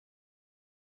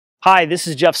Hi, this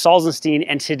is Jeff Salzenstein,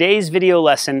 and today's video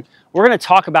lesson, we're going to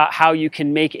talk about how you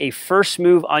can make a first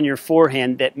move on your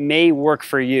forehand that may work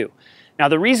for you. Now,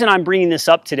 the reason I'm bringing this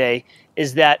up today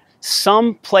is that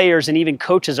some players and even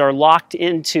coaches are locked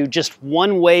into just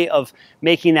one way of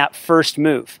making that first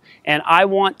move. And I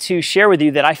want to share with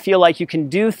you that I feel like you can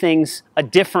do things a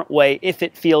different way if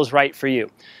it feels right for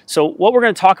you. So what we're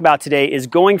going to talk about today is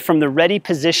going from the ready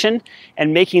position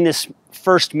and making this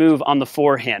first move on the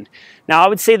forehand. Now, I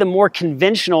would say the more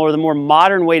conventional or the more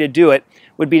modern way to do it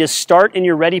would be to start in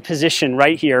your ready position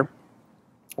right here.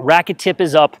 Racket tip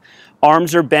is up,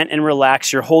 arms are bent and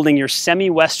relaxed. You're holding your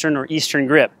semi-western or eastern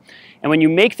grip. And when you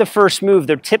make the first move,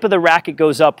 the tip of the racket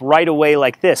goes up right away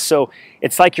like this. So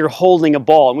it's like you're holding a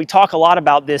ball. And we talk a lot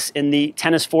about this in the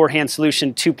Tennis Forehand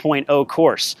Solution 2.0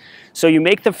 course. So you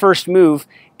make the first move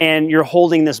and you're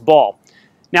holding this ball.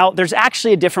 Now, there's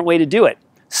actually a different way to do it.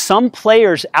 Some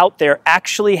players out there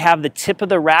actually have the tip of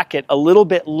the racket a little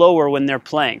bit lower when they're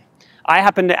playing. I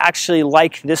happen to actually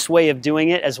like this way of doing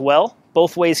it as well.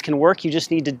 Both ways can work, you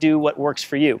just need to do what works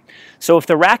for you. So if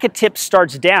the racket tip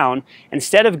starts down,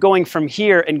 instead of going from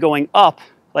here and going up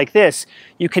like this,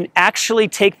 you can actually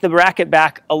take the racket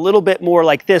back a little bit more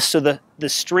like this so the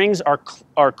strings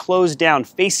are closed down,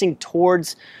 facing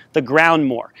towards the ground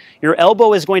more. Your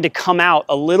elbow is going to come out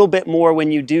a little bit more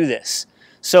when you do this.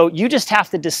 So you just have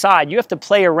to decide, you have to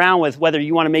play around with whether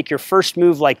you want to make your first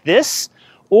move like this,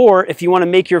 or if you want to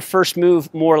make your first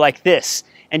move more like this,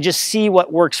 and just see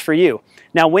what works for you.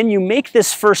 Now, when you make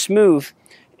this first move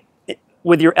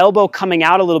with your elbow coming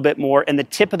out a little bit more and the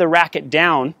tip of the racket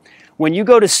down, when you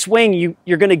go to swing,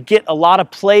 you're going to get a lot of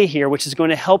play here, which is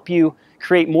going to help you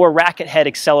create more racket head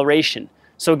acceleration.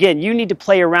 So again, you need to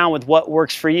play around with what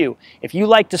works for you. If you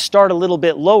like to start a little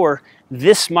bit lower,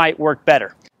 this might work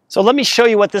better. So let me show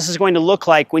you what this is going to look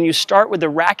like when you start with the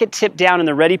racket tip down in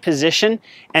the ready position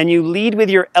and you lead with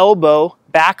your elbow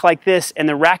back like this and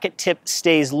the racket tip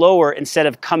stays lower instead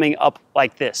of coming up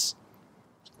like this.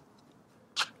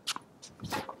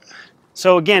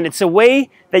 So again, it's a way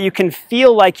that you can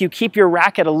feel like you keep your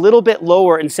racket a little bit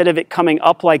lower instead of it coming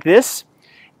up like this,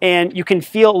 and you can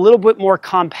feel a little bit more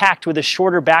compact with a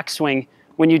shorter backswing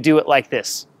when you do it like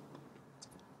this.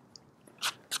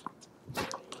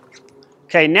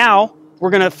 Okay, now we're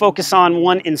going to focus on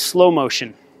one in slow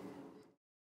motion.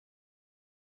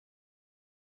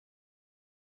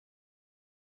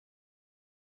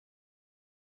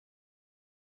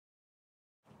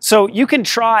 So you can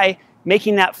try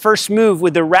making that first move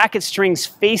with the racket strings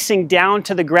facing down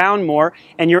to the ground more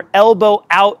and your elbow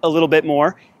out a little bit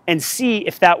more and see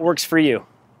if that works for you.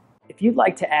 If you'd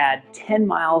like to add 10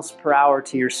 miles per hour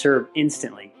to your serve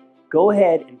instantly, go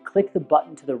ahead and click the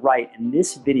button to the right in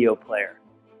this video player.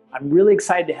 I'm really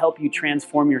excited to help you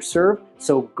transform your serve,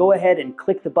 so go ahead and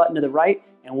click the button to the right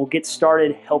and we'll get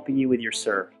started helping you with your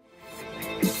serve.